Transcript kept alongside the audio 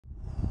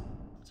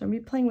So I'm going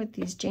to be playing with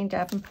these Jane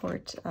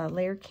Davenport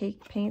Layer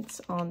Cake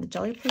paints on the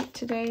Gelli plate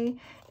today,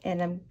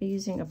 and I'm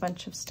using a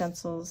bunch of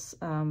stencils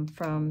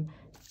from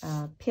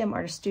PM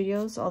Artist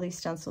Studios. All these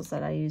stencils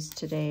that I used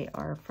today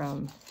are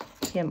from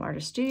PM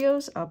Artist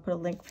Studios. I'll put a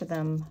link for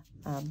them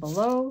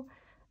below.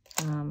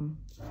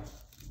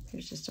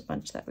 Here's just a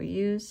bunch that we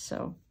use,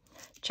 so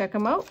check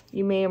them out.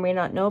 You may or may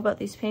not know about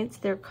these paints.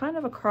 They're kind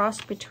of a cross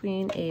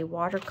between a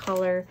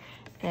watercolor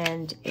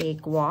and a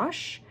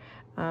gouache.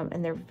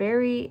 And they're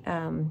very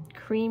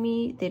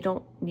creamy. They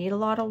don't need a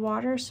lot of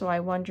water, so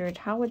I wondered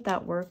how would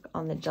that work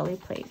on the Gelli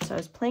plate. So I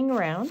was playing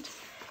around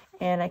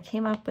and I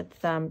came up with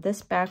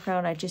this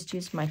background. I just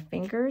used my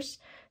fingers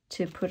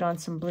to put on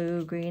some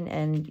blue, green,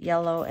 and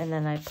yellow, and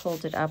then I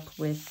pulled it up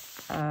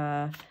with,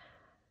 I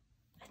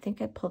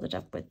think I pulled it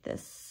up with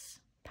this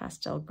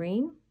pastel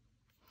green.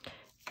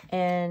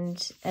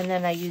 And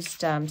then I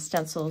used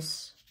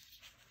stencils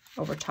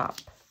over top.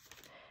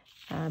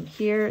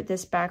 Here,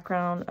 this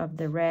background of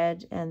the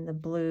red and the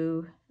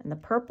blue and the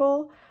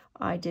purple,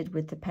 I did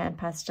with the pan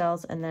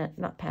pastels, and then,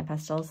 not pan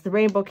pastels, the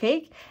rainbow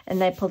cake, and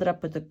then I pulled it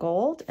up with the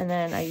gold, and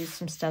then I used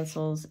some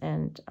stencils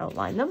and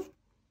outlined them.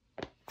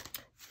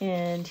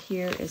 And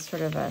here is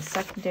sort of a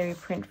secondary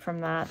print from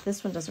that.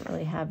 This one doesn't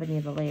really have any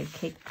of the layered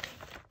cake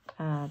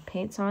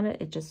paints on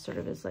it. It just sort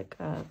of is like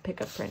a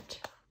pickup print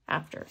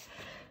after.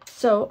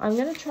 So I'm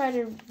going to try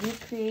to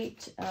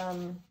recreate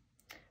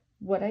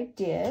what I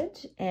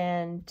did,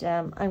 and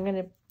I'm going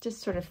to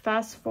just sort of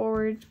fast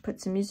forward, put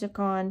some music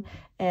on,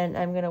 and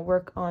I'm going to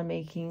work on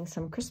making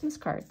some Christmas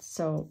cards.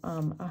 So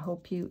I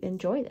hope you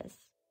enjoy this.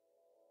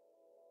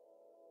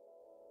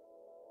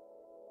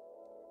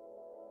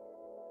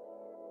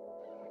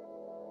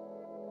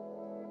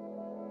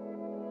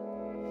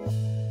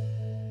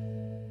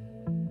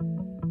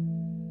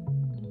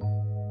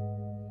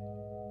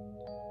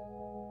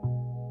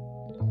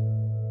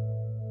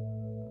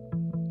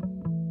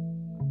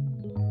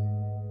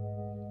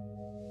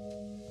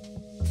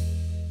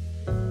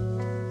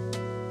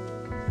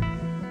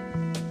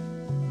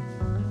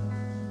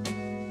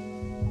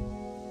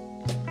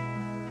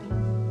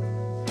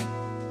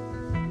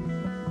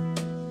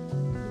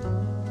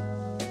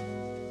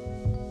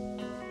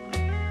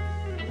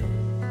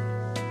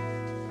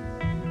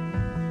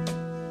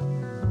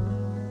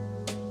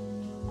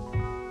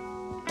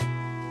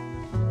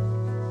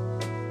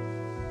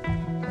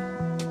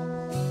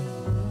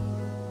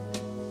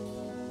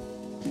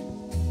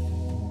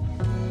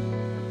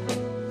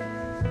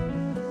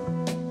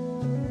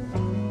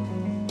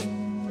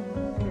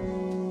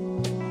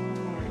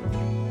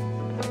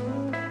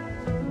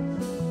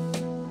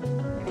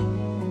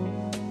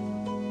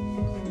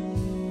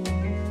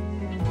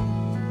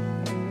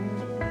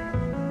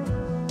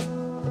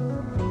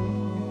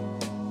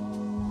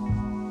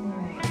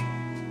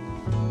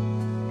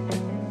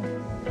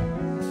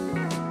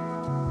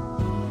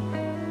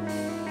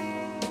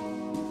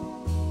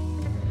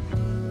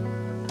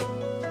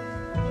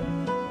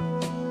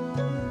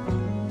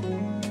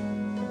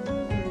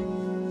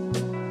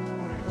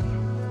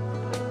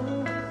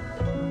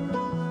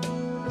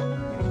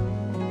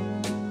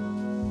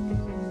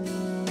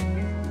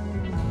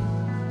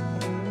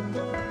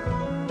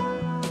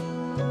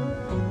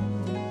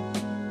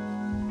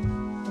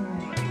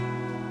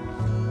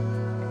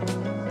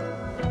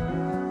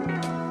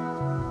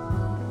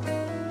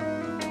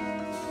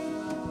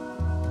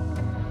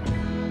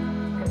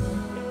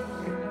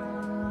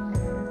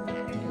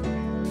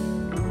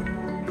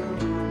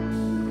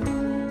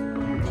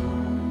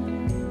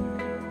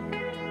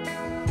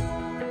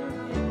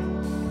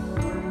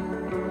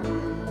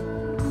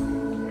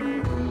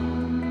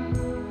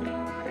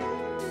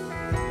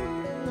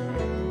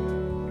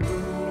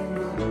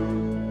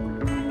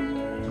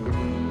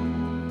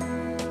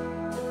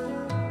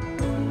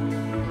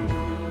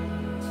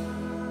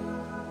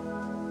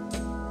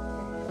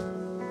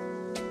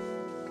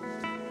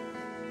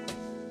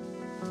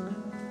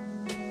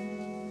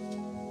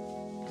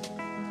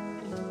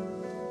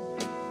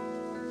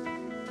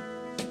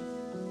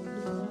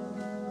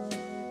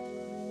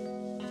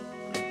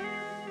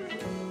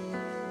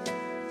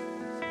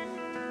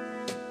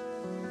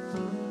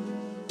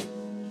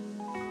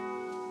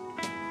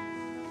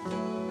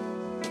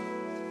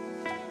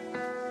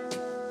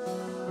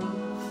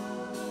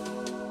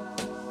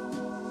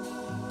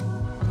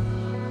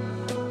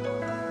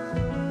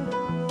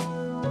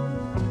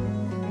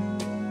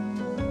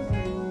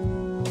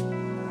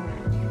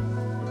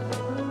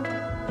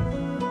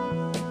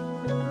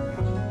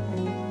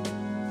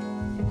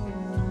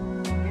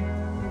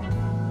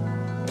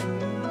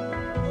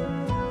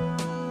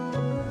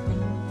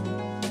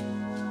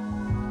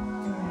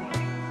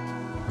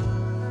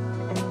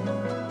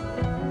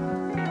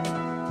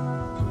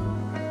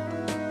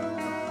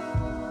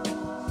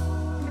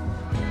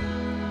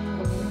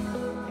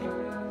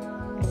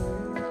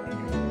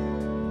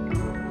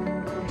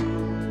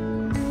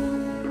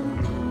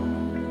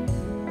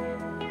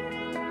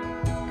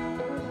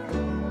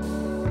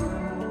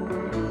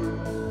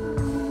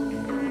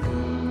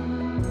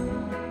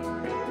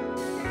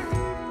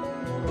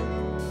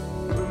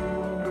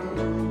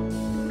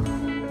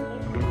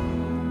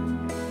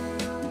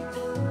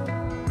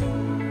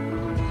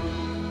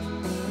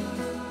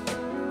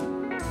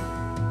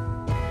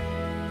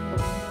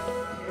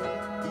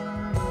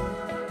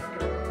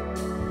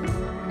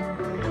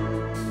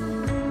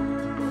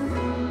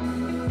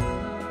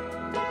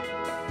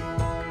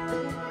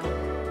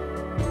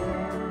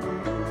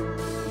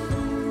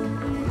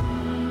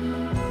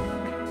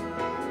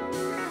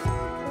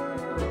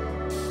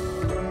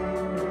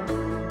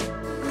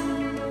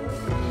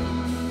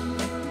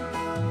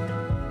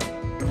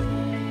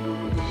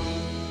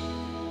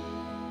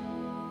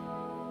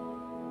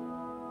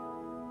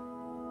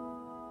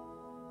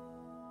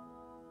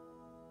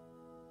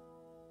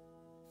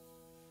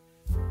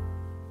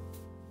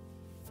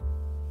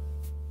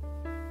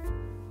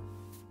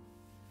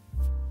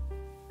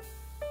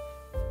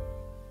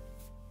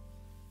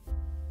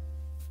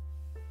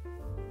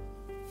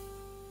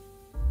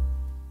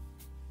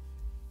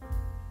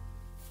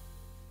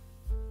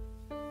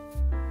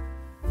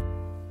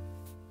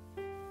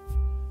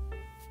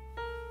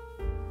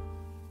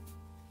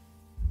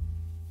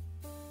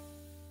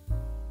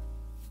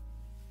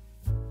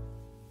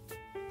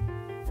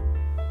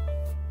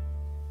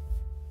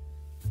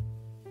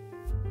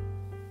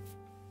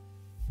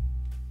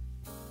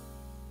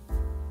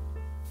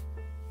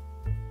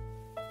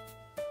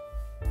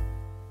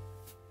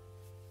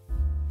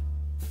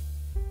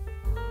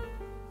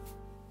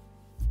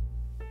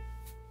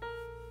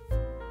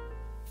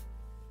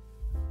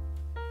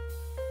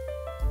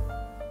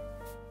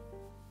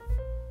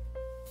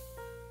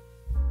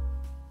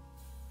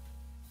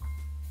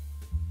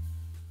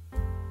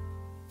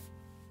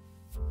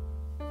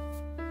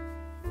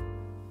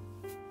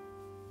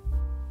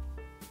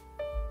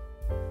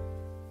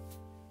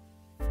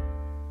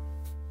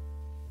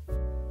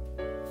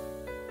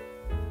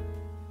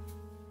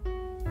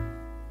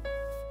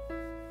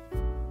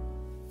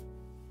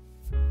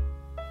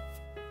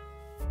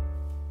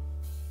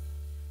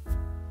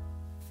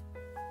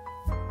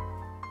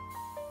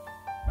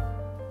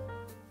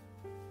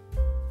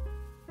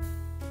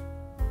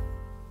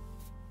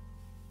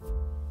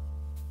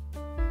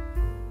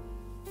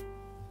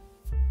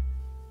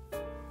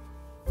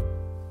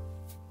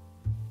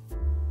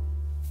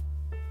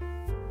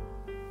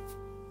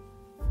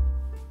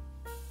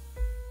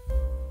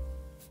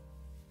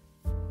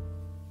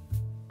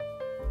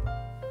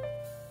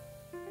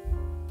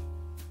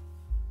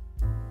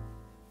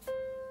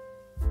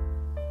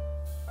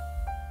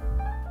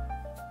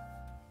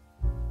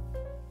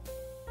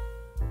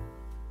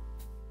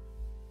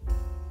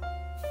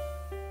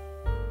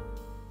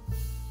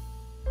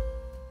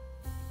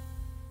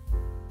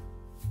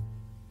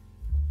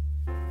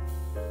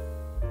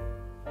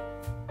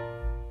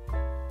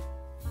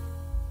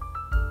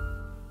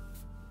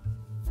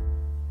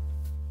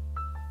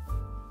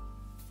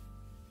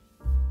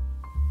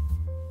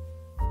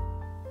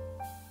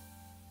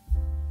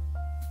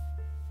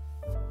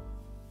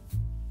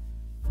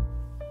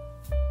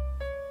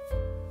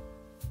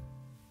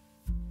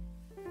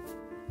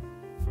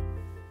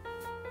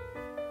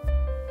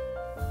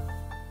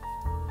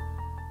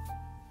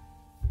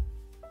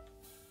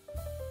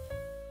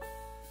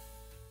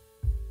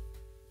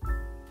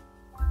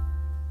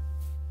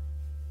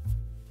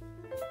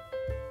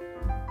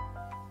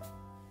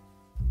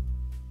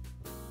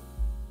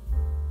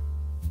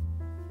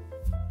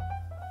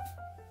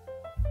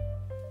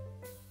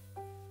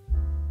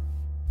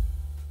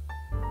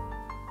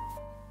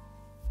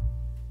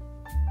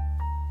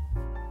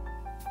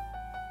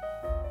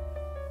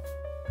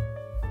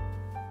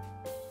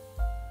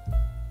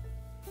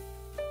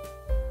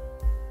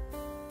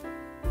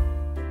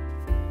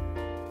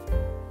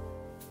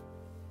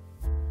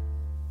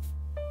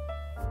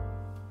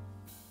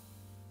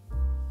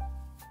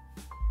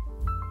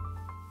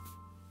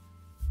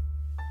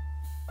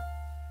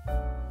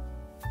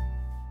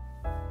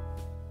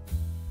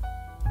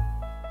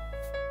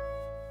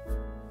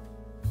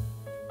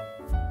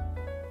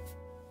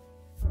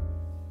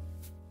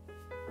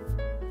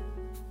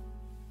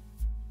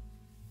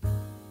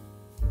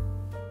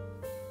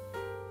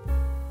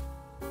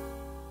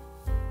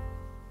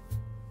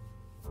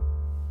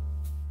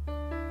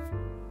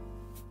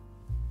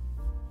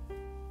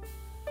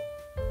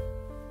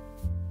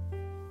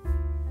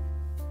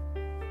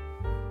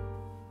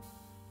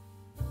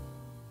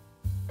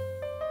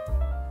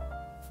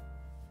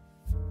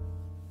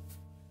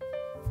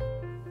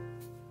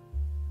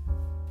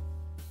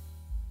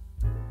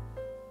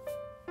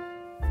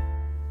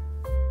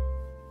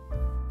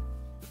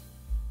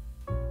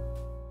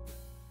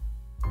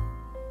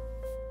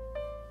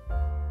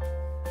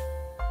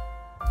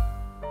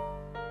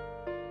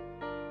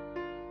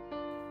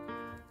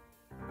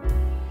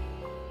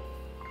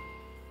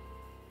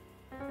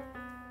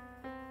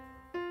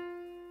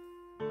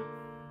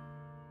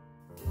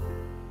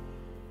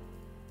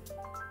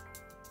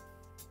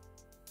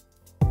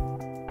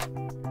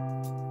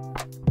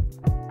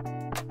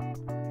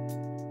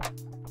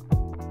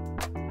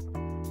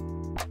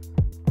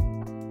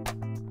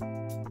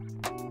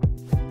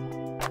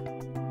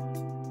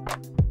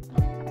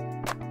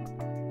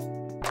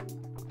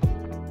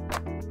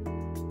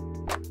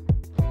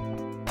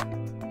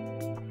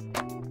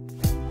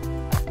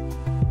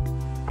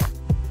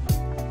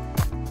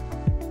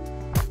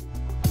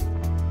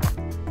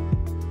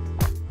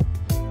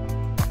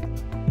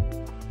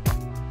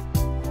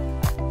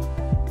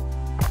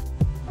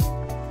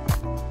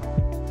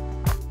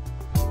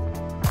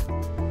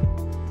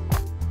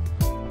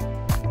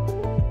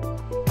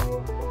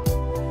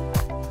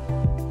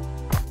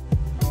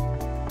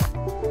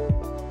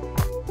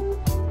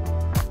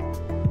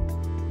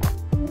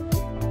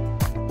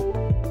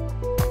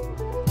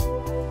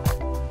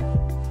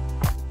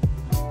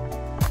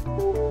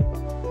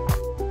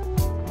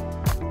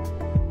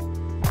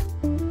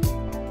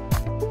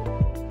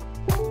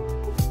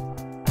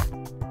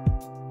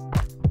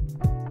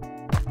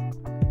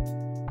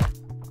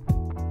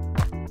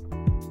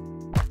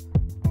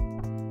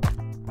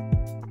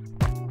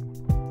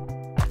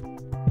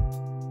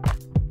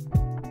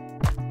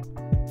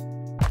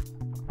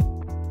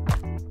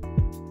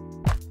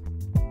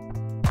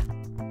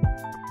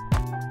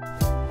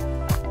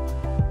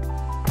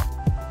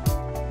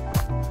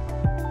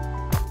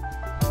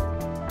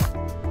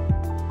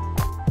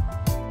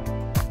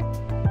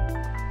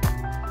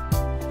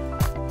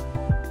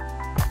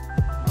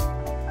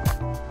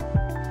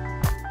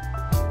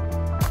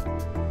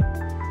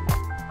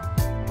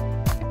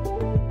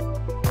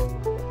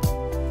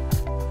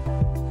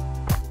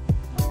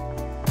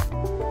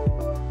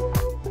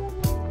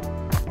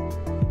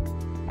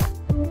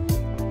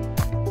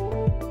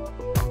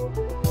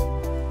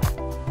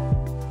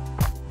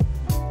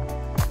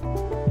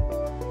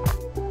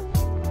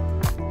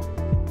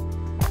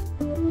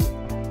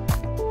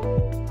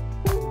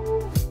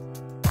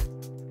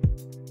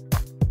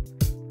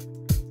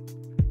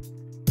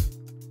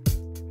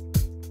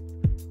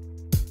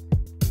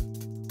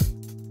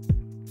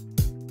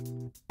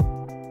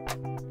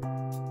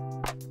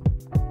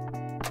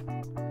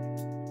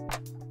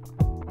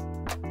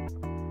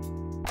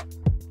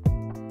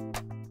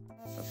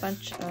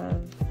 bunch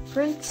of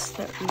prints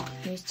that we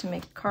can use to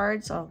make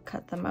cards. I'll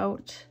cut them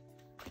out.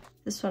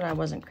 This one I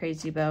wasn't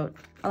crazy about.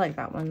 I like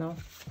that one though.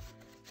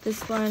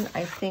 This one,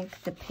 I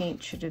think the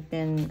paint should have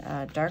been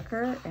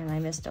darker, and I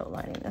missed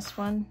outlining this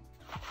one.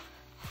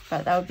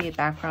 But that would be a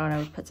background. I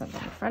would put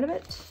something in front of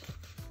it.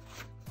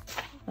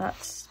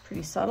 That's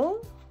pretty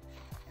subtle.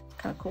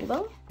 Kind of cool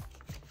though.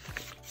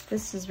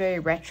 This is very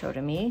retro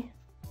to me.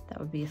 That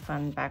would be a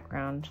fun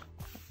background,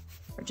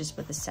 or just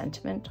with a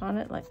sentiment on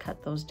it, like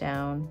cut those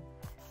down.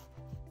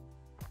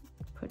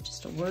 Put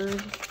just a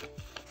word.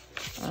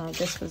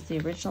 This was the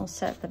original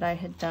set that I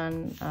had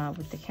done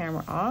with the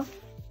camera off.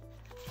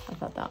 I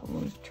thought that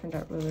one turned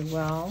out really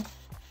well.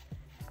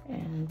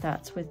 And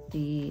that's with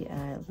the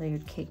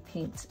layered cake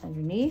paints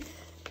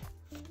underneath,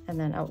 and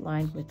then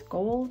outlined with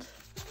gold.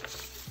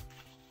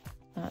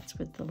 That's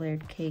with the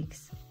layered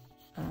cakes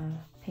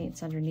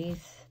paints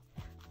underneath.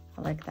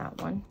 I like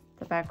that one.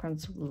 The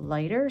background's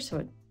lighter, so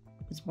it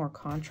was more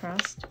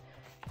contrast.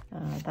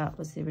 That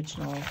was the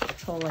original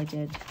troll I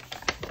did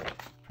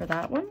for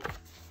that one.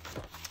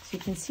 So you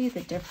can see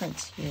the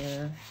difference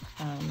here.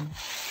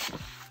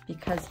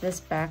 Because this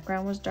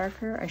background was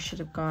darker, I should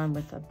have gone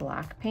with a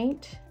black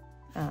paint,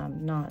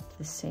 not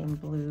the same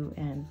blue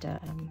and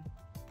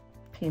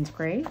Payne's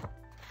Gray.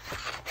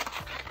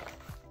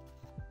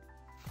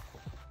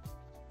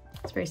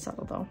 It's very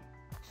subtle though.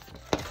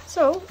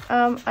 So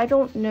I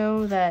don't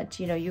know that,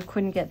 you know, you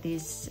couldn't get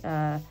these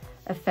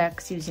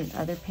effects using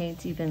other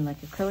paints, even like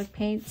acrylic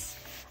paints.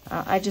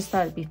 I just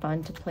thought it'd be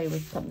fun to play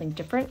with something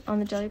different on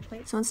the Gelli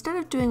plate. So instead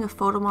of doing a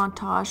photo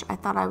montage, I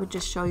thought I would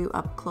just show you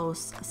up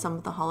close some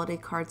of the holiday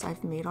cards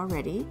I've made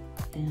already.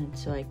 And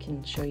so I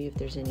can show you if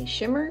there's any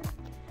shimmer.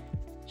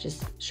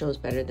 Just shows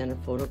better than a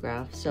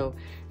photograph. So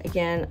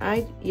again,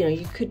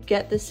 you could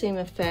get the same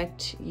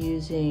effect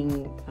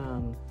using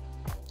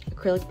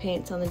acrylic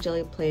paints on the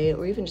Gelli plate,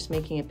 or even just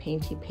making a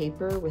painty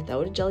paper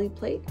without a Gelli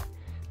plate.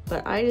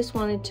 But I just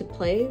wanted to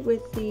play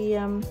with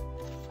the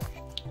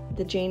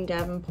Jane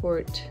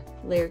Davenport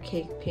Layer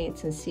Cake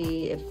paints and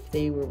see if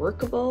they were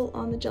workable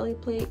on the Gelli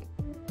plate.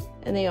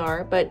 And they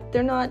are, but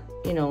they're not,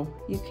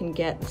 you can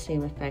get the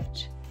same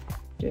effect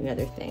doing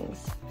other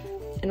things.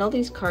 And all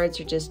these cards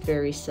are just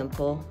very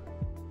simple.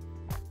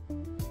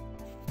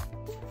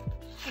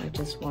 I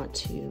just want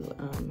to,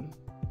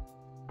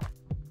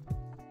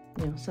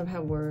 some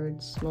have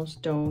words,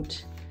 most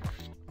don't.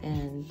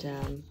 And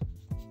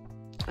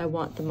I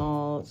want them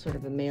all sort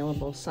of a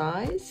mailable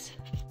size.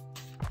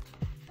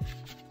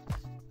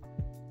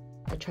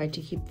 I tried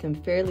to keep them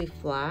fairly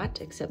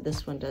flat, except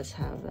this one does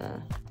have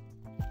a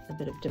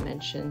bit of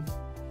dimension.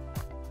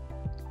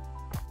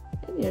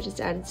 And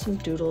just added some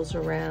doodles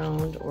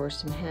around, or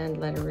some hand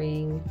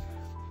lettering,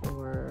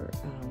 or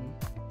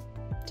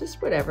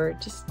just whatever,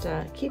 just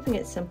keeping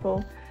it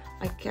simple.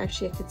 I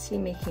could see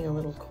making a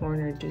little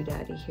corner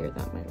doodaddy here.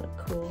 That might look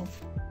cool.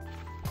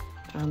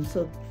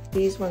 So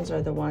these ones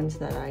are the ones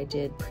that I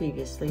did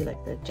previously,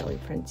 like the Gelli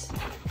prints.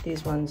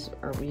 These ones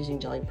are using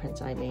Gelli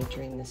prints I made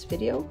during this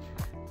video,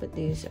 but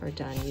these are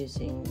done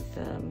using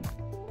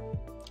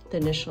the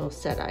initial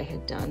set I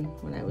had done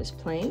when I was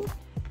playing.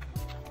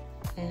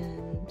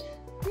 And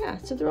yeah,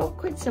 so they're all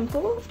quite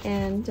simple,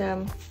 and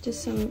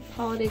just some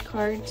holiday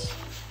cards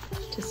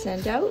to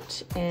send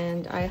out.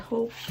 And I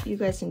hope you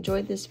guys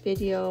enjoyed this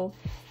video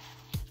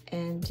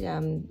and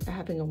are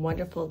having a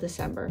wonderful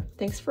December.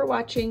 Thanks for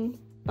watching.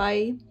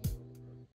 Bye.